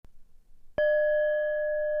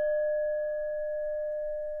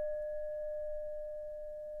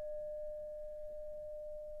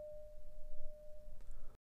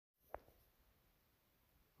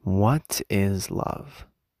What is love?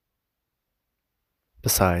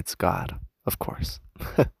 Besides God, of course.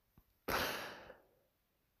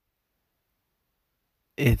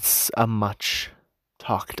 It's a much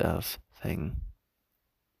talked of thing.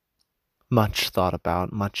 Much thought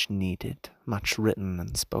about, much needed, much written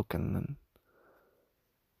and spoken, and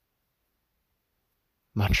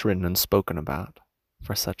much written and spoken about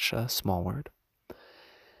for such a small word.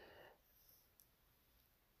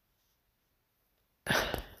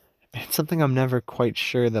 It's something I'm never quite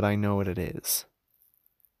sure that I know what it is.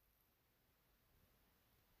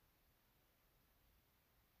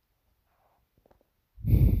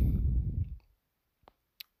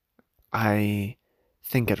 I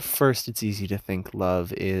think at first it's easy to think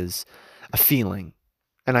love is a feeling,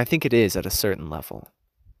 and I think it is at a certain level.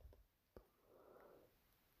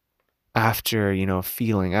 After,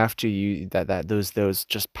 feeling, after you that those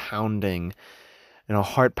just pounding,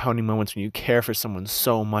 heart pounding moments when you care for someone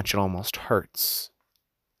so much it almost hurts.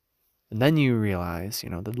 And then you realize,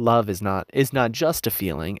 that love is not just a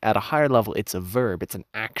feeling. At a higher level, it's a verb, it's an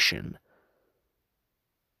action.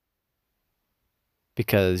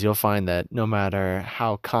 Because you'll find that no matter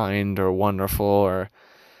how kind or wonderful or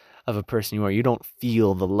of a person you are, you don't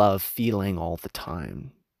feel the love feeling all the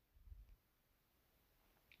time.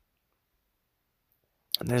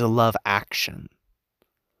 And there's a love action.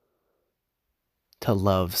 To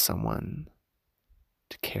love someone,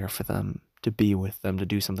 to care for them, to be with them, to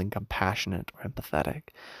do something compassionate or empathetic.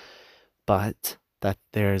 But that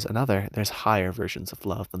there's higher versions of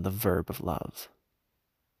love than the verb of love.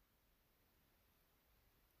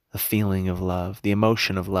 The feeling of love, the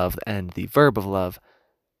emotion of love, and the verb of love.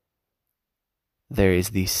 There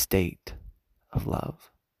is the state of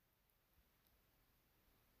love,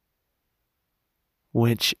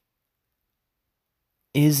 which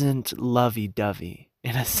isn't lovey-dovey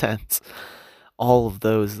in a sense. All of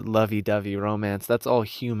those lovey-dovey romance, that's all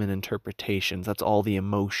human interpretations. That's all the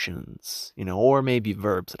emotions, or maybe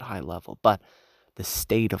verbs at high level. But the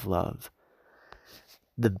state of love,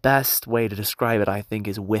 the best way to describe it, I think,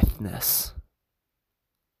 is withness.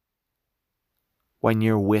 When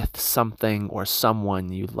you're with something or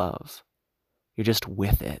someone you love, you're just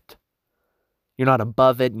with it. You're not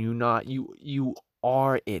above it, and you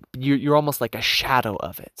are it. You're almost like a shadow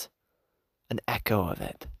of it, an echo of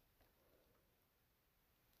it.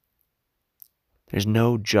 There's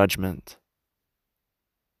no judgment.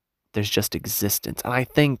 There's just existence. And I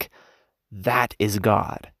think that is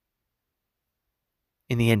God.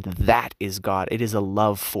 In the end, that is God. It is a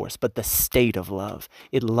love force, but the state of love.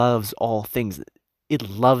 It loves all things. It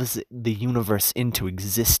loves the universe into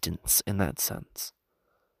existence in that sense.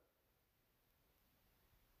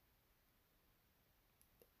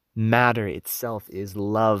 Matter itself is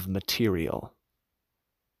love material.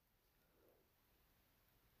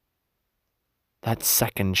 That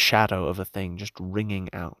second shadow of a thing just ringing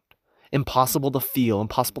out. Impossible to feel,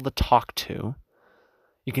 impossible to talk to.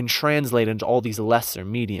 You can translate into all these lesser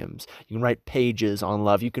mediums. You can write pages on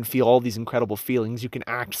love. You can feel all these incredible feelings. You can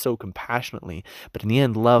act so compassionately. But in the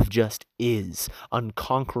end, love just is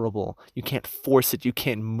unconquerable. You can't force it. You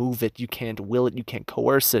can't move it. You can't will it. You can't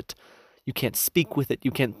coerce it. You can't speak with it.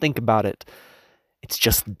 You can't think about it. It's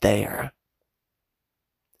just there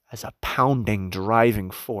as a pounding,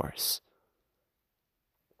 driving force.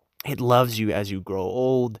 It loves you as you grow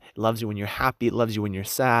old. It loves you when you're happy. It loves you when you're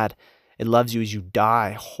sad. It loves you as you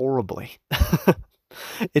die horribly.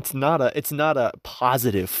 It's not a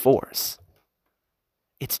positive force.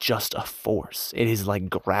 It's just a force. It is like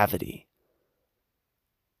gravity.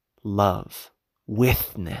 Love.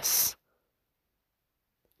 Withness.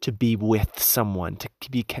 To be with someone.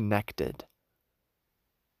 To be connected.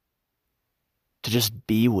 To just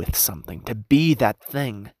be with something. To be that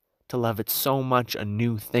thing. To love it so much a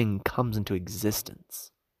new thing comes into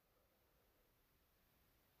existence.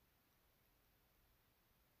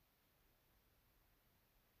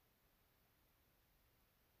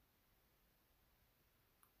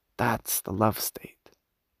 That's the love state.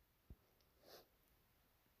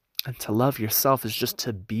 And to love yourself is just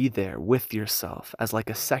to be there with yourself as like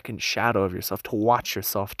a second shadow of yourself, to watch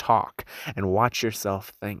yourself talk and watch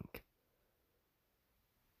yourself think.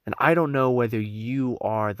 And I don't know whether you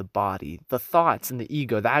are the body, the thoughts and the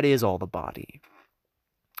ego, that is all the body.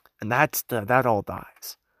 And that all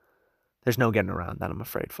dies. There's no getting around that, I'm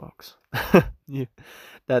afraid, folks.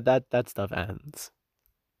 That stuff ends.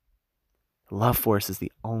 The love force is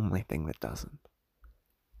the only thing that doesn't.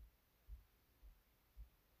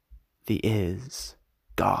 The is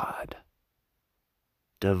God.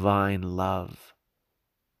 Divine love.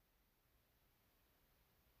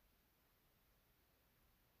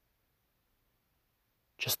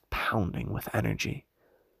 just pounding with energy.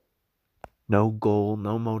 No goal,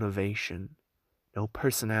 no motivation, no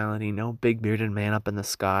personality, no big bearded man up in the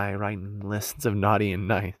sky writing lists of naughty and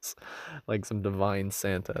nice, like some divine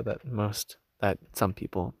Santa that some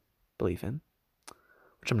people believe in,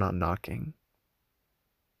 which I'm not knocking.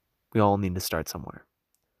 We all need to start somewhere.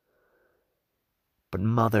 But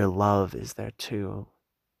mother love is there too.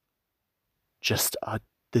 Just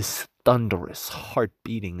this thunderous heart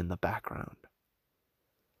beating in the background.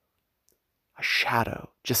 A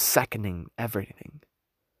shadow just seconding everything.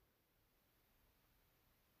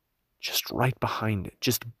 Just right behind it.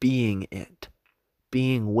 Just being it.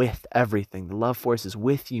 Being with everything. The love force is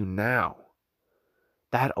with you now.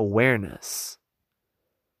 That awareness.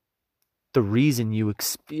 The reason you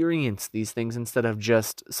experience these things instead of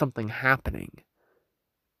just something happening.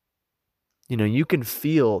 You know, you can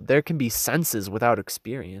feel, there can be senses without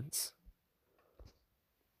experience.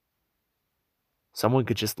 Someone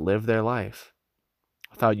could just live their life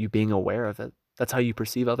without you being aware of it. That's how you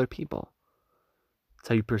perceive other people. That's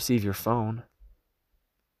how you perceive your phone.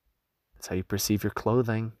 That's how you perceive your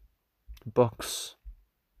clothing, books,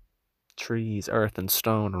 trees, earth, and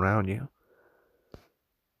stone around you.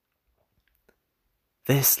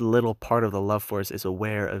 This little part of the love force is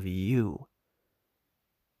aware of you.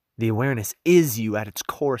 The awareness is you at its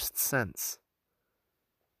corest sense.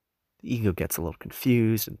 The ego gets a little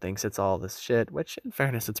confused and thinks it's all this shit, which in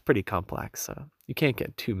fairness, it's pretty complex, so you can't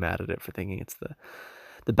get too mad at it for thinking it's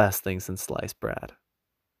the best thing since sliced bread.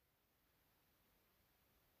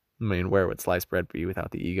 I mean, where would sliced bread be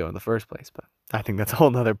without the ego in the first place? But I think that's a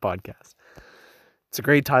whole nother podcast. It's a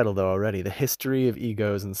great title, though, already. The History of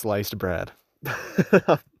Egos and Sliced Bread.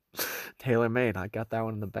 Tailor made. I got that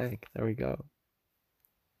one in the bank. There we go.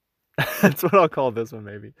 That's what I'll call this one,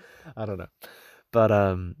 maybe. I don't know. But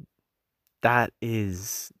that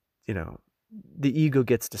is, you know, the ego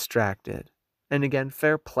gets distracted. And again,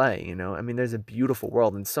 fair play, you know. I mean, there's a beautiful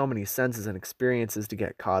world and so many senses and experiences to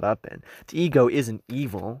get caught up in. The ego isn't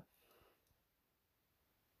evil.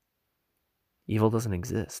 Evil doesn't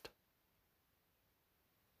exist.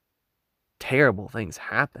 Terrible things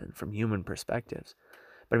happen from human perspectives.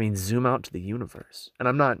 But I mean, zoom out to the universe. And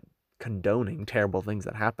I'm not condoning terrible things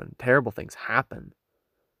that happen. Terrible things happen.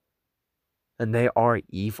 And they are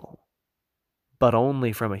evil. But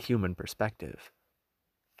only from a human perspective.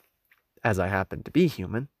 As I happen to be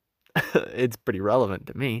human, it's pretty relevant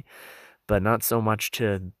to me. But not so much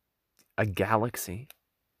to a galaxy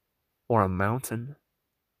or a mountain.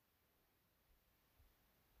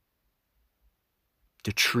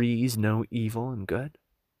 Do trees know evil and good?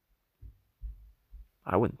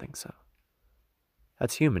 I wouldn't think so.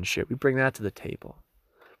 That's human shit. We bring that to the table.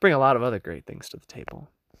 Bring a lot of other great things to the table.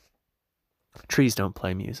 Trees don't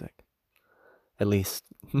play music. At least,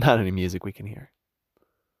 not any music we can hear.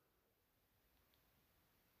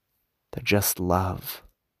 They're just love.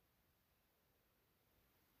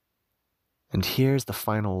 And here's the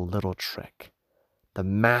final little trick. The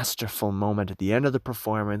masterful moment at the end of the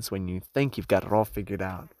performance when you think you've got it all figured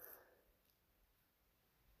out.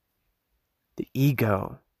 The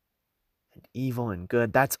ego and evil and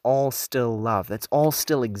good, that's all still love. That's all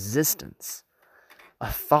still existence. A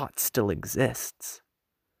thought still exists.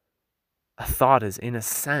 A thought is, in a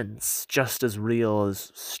sense, just as real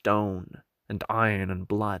as stone and iron and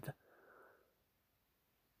blood.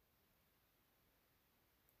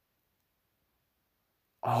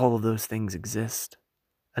 All of those things exist.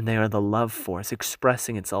 And they are the love force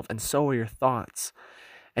expressing itself, and so are your thoughts.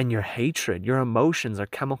 And your hatred, your emotions are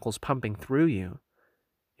chemicals pumping through you.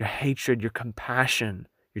 Your hatred, your compassion,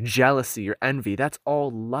 your jealousy, your envy, that's all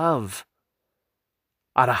love.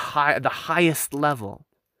 At the highest level,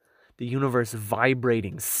 the universe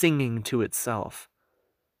vibrating, singing to itself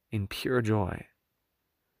in pure joy.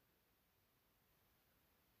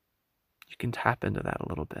 You can tap into that a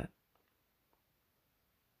little bit.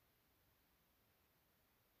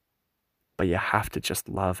 But you have to just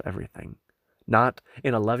love everything. Not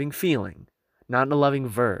in a loving feeling, not in a loving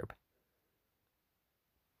verb.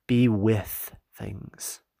 Be with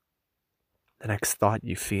things. The next thought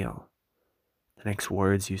you feel, the next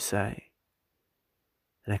words you say,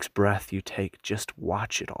 the next breath you take, just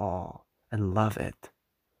watch it all and love it.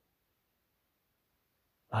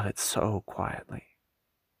 Love it so quietly.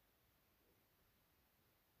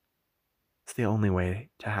 It's the only way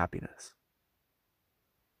to happiness.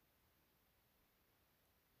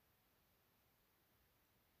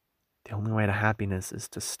 The only way to happiness is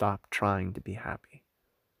to stop trying to be happy.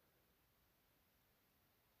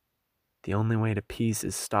 The only way to peace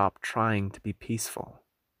is stop trying to be peaceful.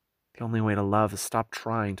 The only way to love is stop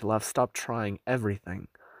trying to love. Stop trying everything.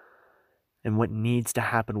 And what needs to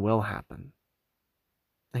happen will happen.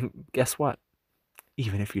 And guess what?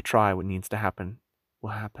 Even if you try, what needs to happen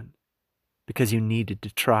will happen. Because you needed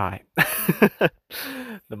to try.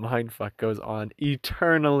 The mindfuck goes on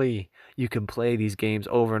eternally. You can play these games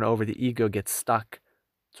over and over. The ego gets stuck.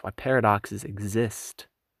 That's why paradoxes exist.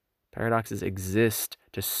 Paradoxes exist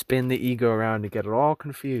to spin the ego around, to get it all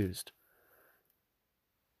confused.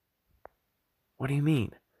 What do you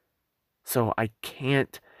mean? So I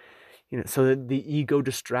can't, so the ego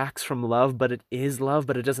distracts from love, but it is love,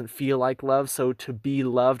 but it doesn't feel like love. So to be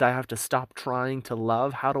loved, I have to stop trying to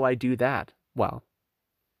love. How do I do that? Well,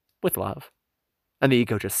 with love. And the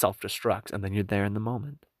ego just self-destructs, and then you're there in the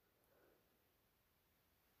moment.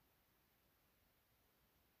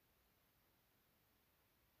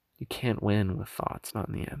 You can't win with thoughts, not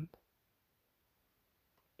in the end.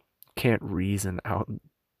 You can't reason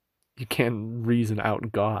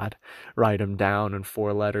out God. Write him down in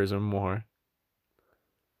 4 letters or more.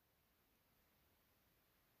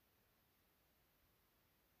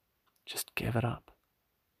 Just give it up.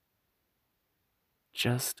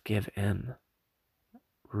 Just give in.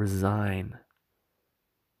 Resign.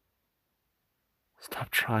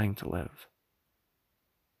 Stop trying to live.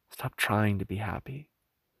 Stop trying to be happy.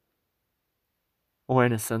 Or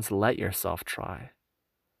in a sense, let yourself try.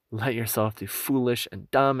 Let yourself do foolish and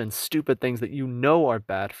dumb and stupid things that you know are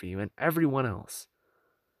bad for you and everyone else.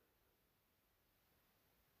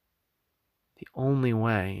 The only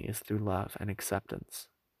way is through love and acceptance.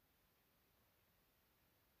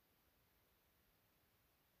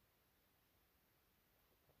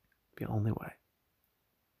 The only way.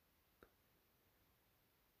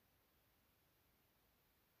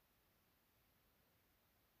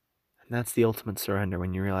 And that's the ultimate surrender,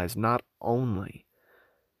 when you realize not only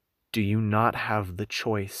do you not have the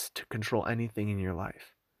choice to control anything in your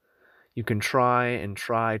life, you can try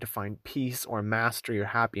to find peace or mastery or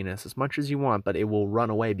happiness as much as you want, but it will run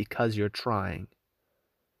away because you're trying.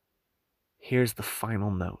 Here's the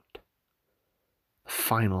final note, the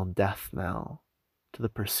final death knell to the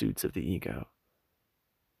pursuits of the ego.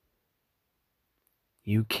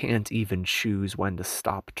 You can't even choose when to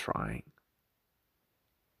stop trying.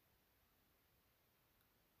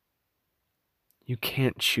 You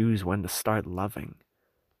can't choose when to start loving.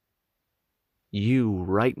 You,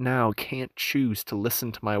 right now, can't choose to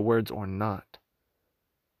listen to my words or not.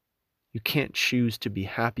 You can't choose to be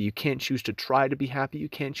happy. You can't choose to try to be happy. You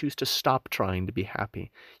can't choose to stop trying to be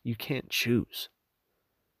happy. You can't choose.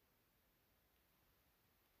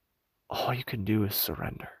 All you can do is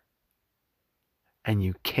surrender. And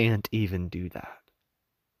you can't even do that.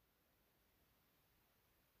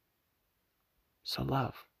 So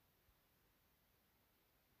love.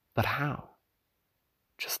 But how?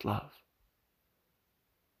 Just love.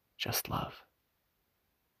 Just love.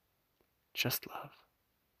 Just love.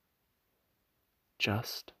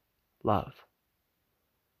 Just love.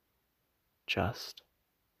 Just